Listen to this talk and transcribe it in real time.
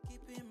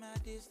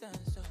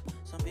distance.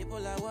 Some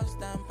people are worse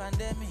than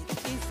pandemic.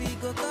 If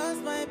it go cause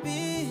my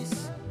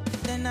peace,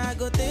 then I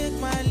go take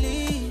my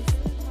leave.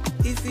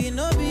 If it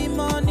no be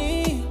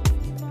money,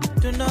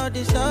 do not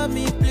disturb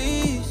me,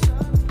 please.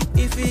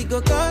 If it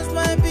go cause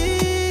my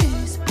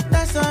peace,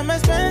 that's some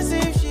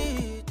expensive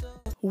shit.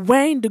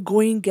 When the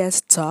going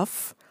gets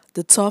tough,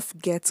 the tough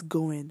gets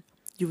going.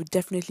 You will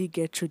definitely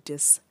get through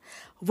this.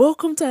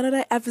 Welcome to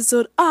another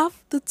episode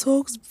of the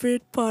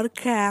Talksbridge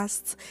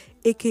Podcast,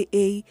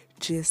 aka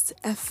Gist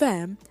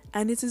FM,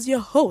 and it is your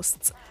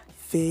host,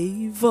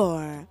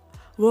 Favor.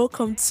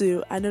 Welcome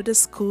to another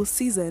school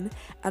season,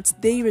 and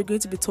today we're going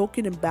to be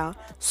talking about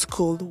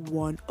School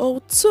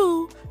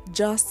 102.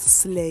 Just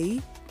slay,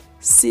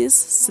 sis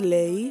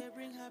slay,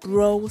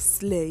 bro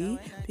slay,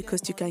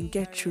 because you can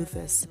get through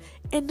this.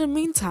 In the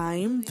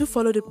meantime, do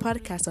follow the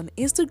podcast on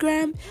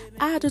Instagram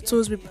at the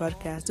Talksbridge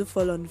Podcast. Do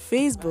follow on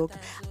Facebook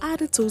at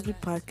the Talksbridge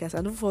Podcast,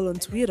 and do follow on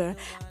Twitter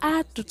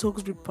at the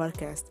Talksbridge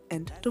Podcast.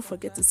 And don't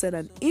forget to send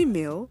an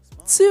email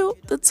to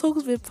the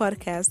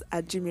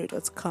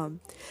talksbridgepodcast@gmail.com.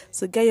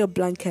 So get your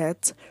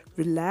blanket,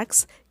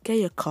 relax, get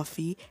your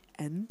coffee,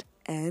 and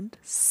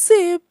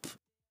sip.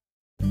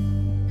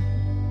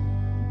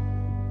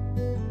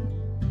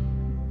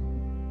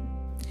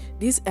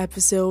 This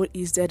episode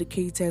is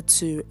dedicated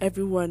to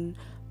everyone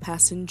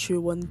passing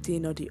through one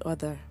thing or the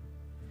other.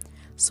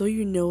 So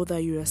you know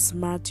that you are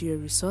smart, you are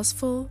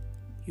resourceful,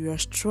 you are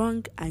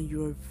strong, and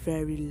you are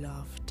very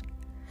loved.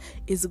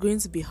 It's going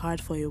to be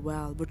hard for a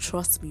while, but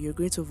trust me, you're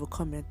going to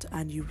overcome it,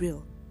 and you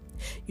will.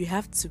 You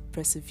have to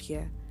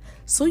persevere.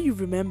 So you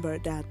remember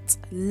that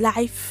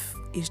life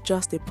is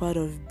just a part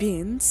of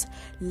beans.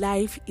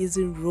 Life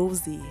isn't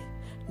rosy.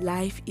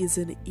 Life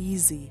isn't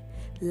easy.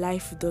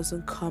 Life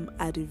doesn't come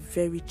at a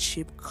very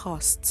cheap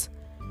cost.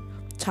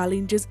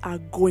 Challenges are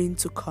going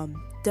to come,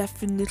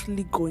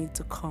 definitely going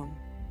to come.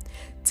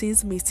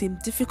 Things may seem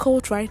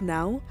difficult right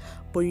now,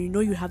 but you know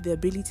you have the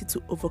ability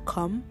to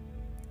overcome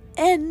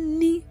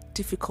any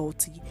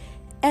difficulty.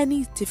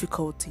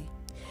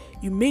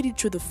 You made it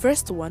through the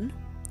first one,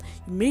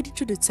 you made it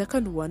through the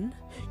second one,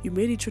 you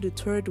made it through the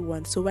third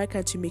one, so why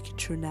can't you make it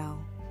through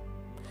now?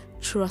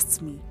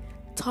 Trust me,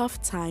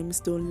 tough times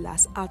don't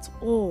last at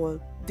all.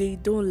 They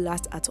don't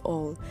last at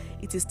all.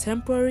 It is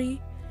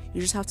temporary. You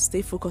just have to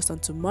stay focused on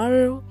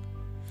tomorrow.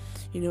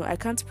 I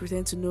can't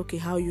pretend to know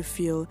how you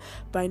feel,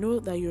 but I know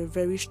that you're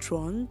very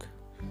strong.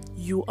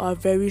 You are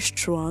very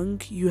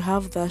strong. You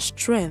have that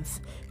strength.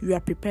 You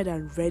are prepared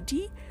and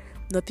ready.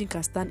 Nothing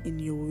can stand in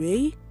your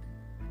way.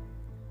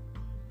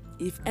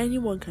 If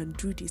anyone can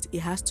do this, it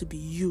has to be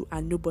you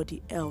and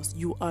nobody else.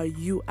 You are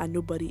you and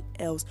nobody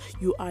else.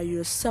 You are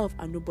yourself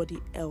and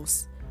nobody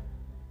else.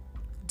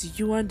 Do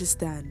you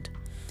understand?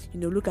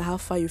 Look at how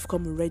far you've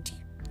come already.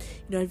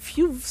 I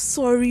feel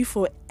sorry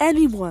for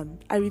anyone,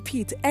 I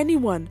repeat,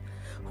 anyone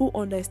who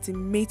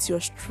underestimates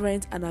your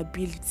strength and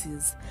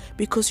abilities,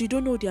 because you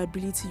don't know the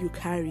ability you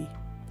carry.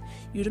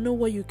 You don't know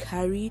what you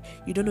carry.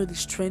 You don't know the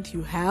strength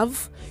you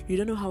have. You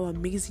don't know how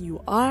amazing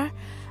you are.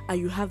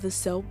 And you have the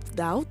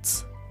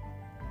self-doubt.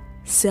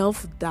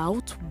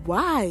 Self-doubt?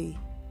 Why?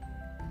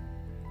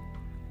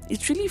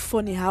 It's really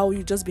funny how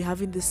you just be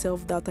having this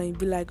self-doubt and you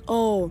be like,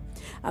 oh,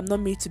 I'm not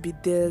made to be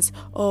this.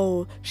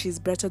 Oh, she's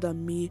better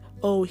than me.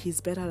 Oh,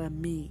 he's better than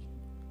me.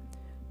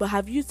 But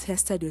have you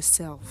tested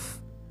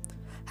yourself?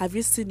 Have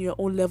you seen your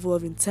own level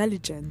of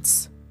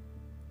intelligence?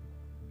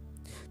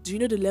 Do you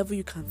know the level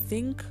you can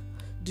think?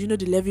 Do you know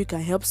the level you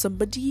can help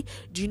somebody?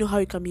 Do you know how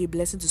you can be a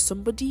blessing to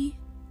somebody?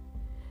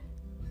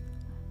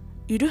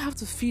 You don't have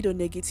to feed on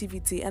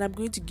negativity, and I'm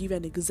going to give you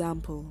an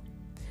example.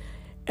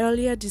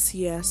 Earlier this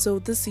year, so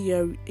this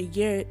year, a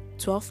year,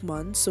 12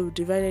 months, so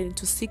divided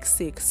into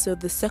 6. So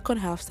the second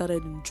half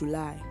started in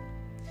July.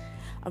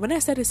 And when I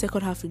started the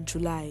second half in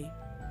July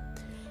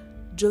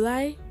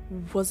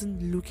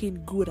wasn't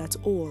looking good at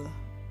all.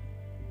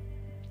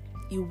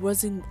 It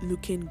wasn't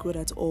looking good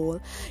at all.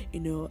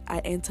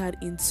 I entered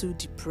into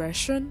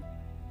depression.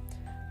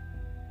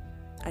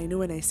 I know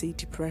when I say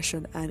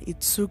depression, and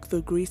it took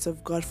the grace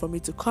of God for me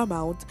to come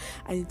out,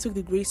 and it took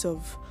the grace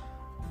of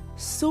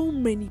so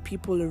many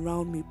people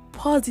around me,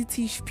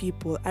 positive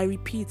people, I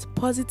repeat,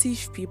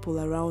 positive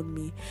people around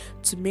me,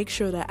 to make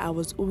sure that I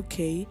was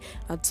okay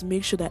and to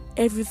make sure that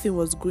everything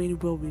was going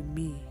well with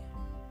me.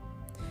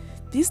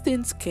 These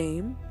things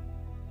came,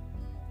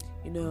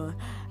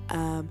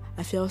 I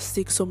felt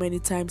sick so many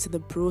times in the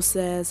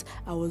process.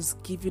 I was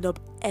giving up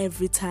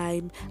every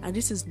time, and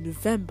this is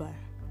November,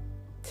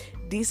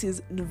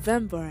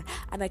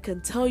 and I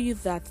can tell you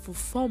that for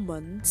 4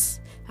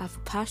 months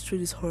I've passed through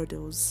these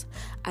hurdles.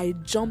 I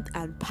jumped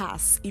and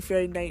passed. If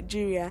you're in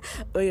Nigeria,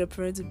 or your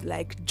parents would be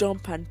like,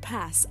 jump and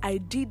pass. I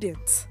did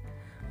it,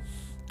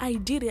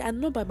 and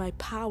not by my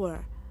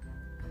power,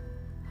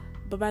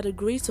 but by the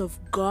grace of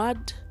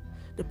God,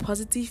 the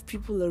positive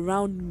people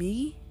around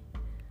me.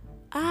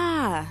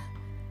 I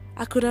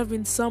could have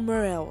been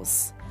somewhere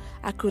else.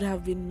 I could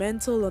have been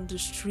mental on the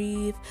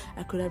street.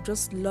 I could have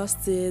just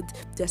lost it.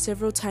 There are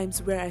several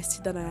times where I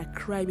sit down and I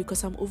cry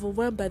because I'm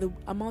overwhelmed by the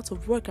amount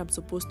of work I'm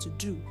supposed to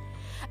do.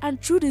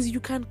 And truth is, you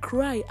can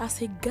cry.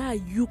 As a guy,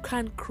 you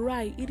can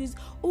cry. It is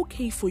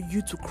okay for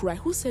you to cry.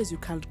 Who says you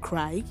can't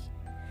cry?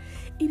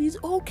 It is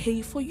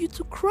okay for you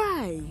to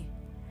cry.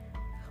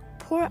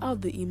 Pour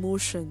out the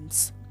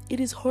emotions. It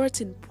is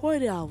hurting. Pour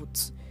it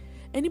out.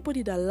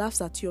 Anybody that laughs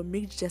at you or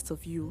makes jest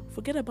of you,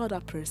 forget about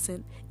that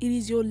person. It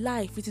is your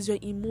life. It is your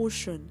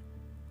emotion.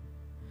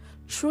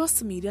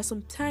 Trust me, there are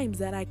some times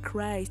that I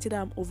cry, I say that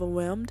I'm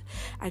overwhelmed.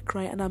 I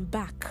cry and I'm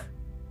back.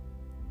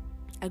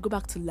 I go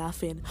back to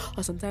laughing.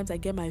 Or sometimes I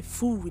get my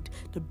food,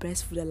 the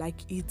best food I like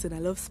eating. I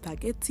love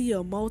spaghetti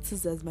or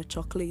Maltesers as my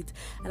chocolate.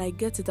 And I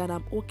get it and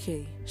I'm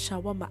okay.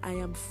 Shawarma, I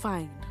am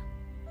fine.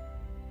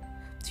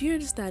 Do you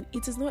understand?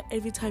 It is not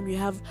every time you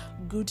have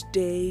good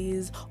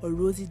days or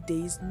rosy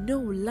days. No,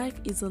 life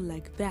isn't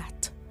like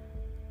that.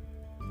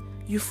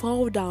 You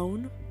fall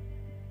down,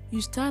 you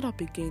stand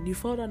up again. You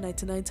fall down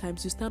 99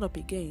 times, you stand up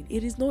again.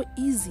 It is not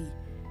easy.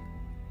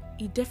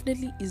 It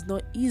definitely is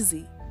not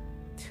easy.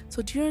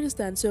 So do you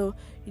understand? So,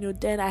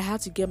 then I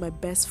had to get my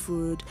best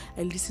food.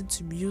 I listened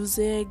to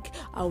music.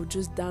 I would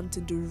just dance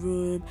in the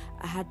room.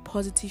 I had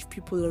positive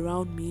people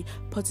around me.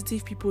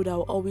 Positive people that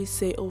would always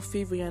say, oh,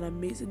 Favor, you're an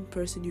amazing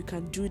person. You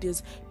can do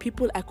this.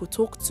 People I could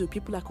talk to.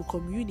 People I could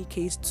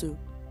communicate to.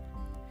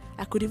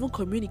 I could even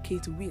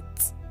communicate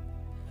with.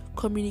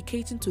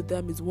 Communicating to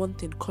them is one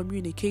thing.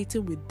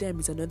 Communicating with them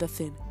is another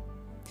thing.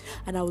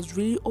 And I was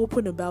really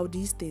open about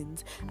these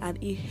things.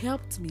 And it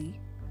helped me.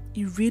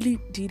 It really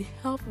did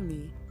help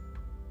me.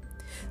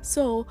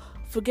 So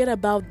forget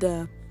about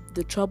the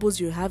troubles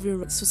you're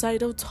having.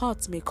 Societal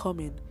thoughts may come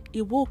in.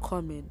 It will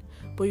come in,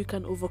 but you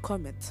can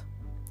overcome it.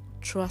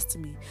 Trust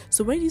me.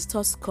 So when these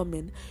thoughts come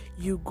in,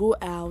 you go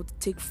out,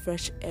 take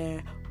fresh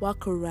air,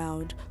 walk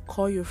around,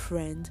 call your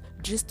friend,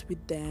 gist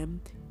with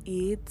them,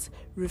 eat,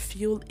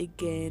 refuel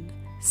again,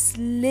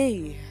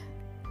 slay.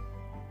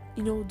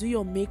 Do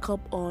your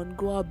makeup on,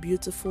 go out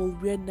beautiful,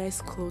 wear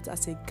nice clothes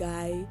as a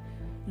guy,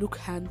 look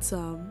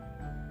handsome,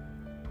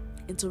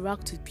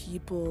 interact with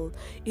people.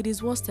 It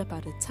is one step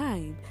at a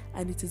time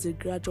and it is a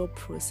gradual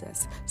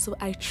process. So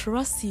I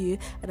trust you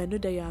and I know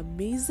that you're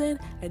amazing.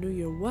 I know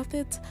you're worth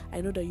it.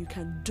 I know that you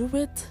can do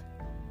it.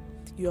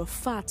 You're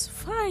fat,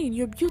 fine.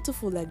 You're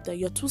beautiful like that.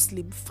 You're too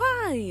slim,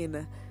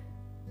 fine.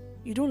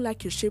 You don't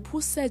like your shape.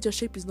 Who said your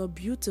shape is not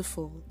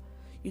beautiful?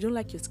 You don't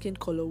like your skin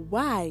color.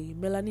 Why?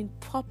 Melanin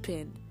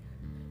popping.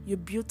 You're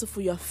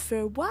beautiful. You're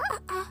fair. Why?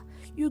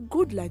 You're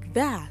good like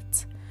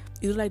that.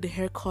 You don't like the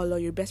hair color.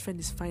 Your best friend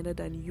is finer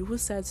than you. Who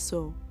said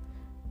so?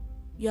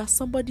 You are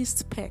somebody's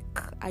spec.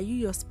 Are you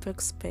your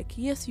spec?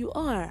 Yes, you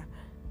are.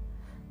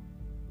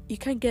 You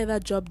can't get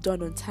that job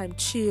done on time.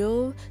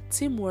 Chill.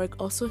 Teamwork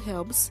also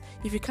helps.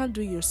 If you can't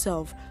do it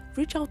yourself,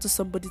 reach out to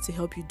somebody to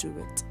help you do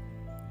it.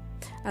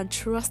 And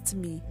trust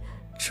me,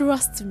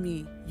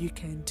 you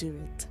can do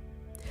it.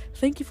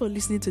 Thank you for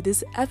listening to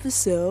this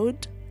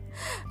episode.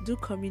 Do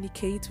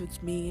communicate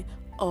with me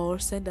or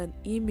send an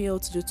email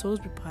to the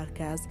Talksby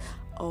Podcast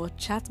or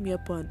chat me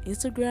up on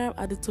Instagram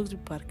at the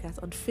Talksby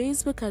Podcast, on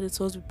Facebook at the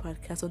Talksby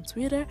Podcast, on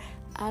Twitter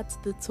at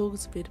the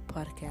Talksby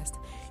Podcast.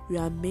 You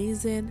are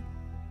amazing,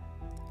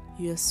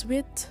 you're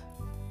sweet,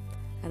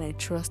 and I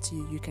trust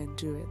you. You can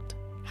do it.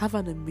 Have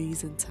an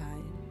amazing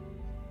time.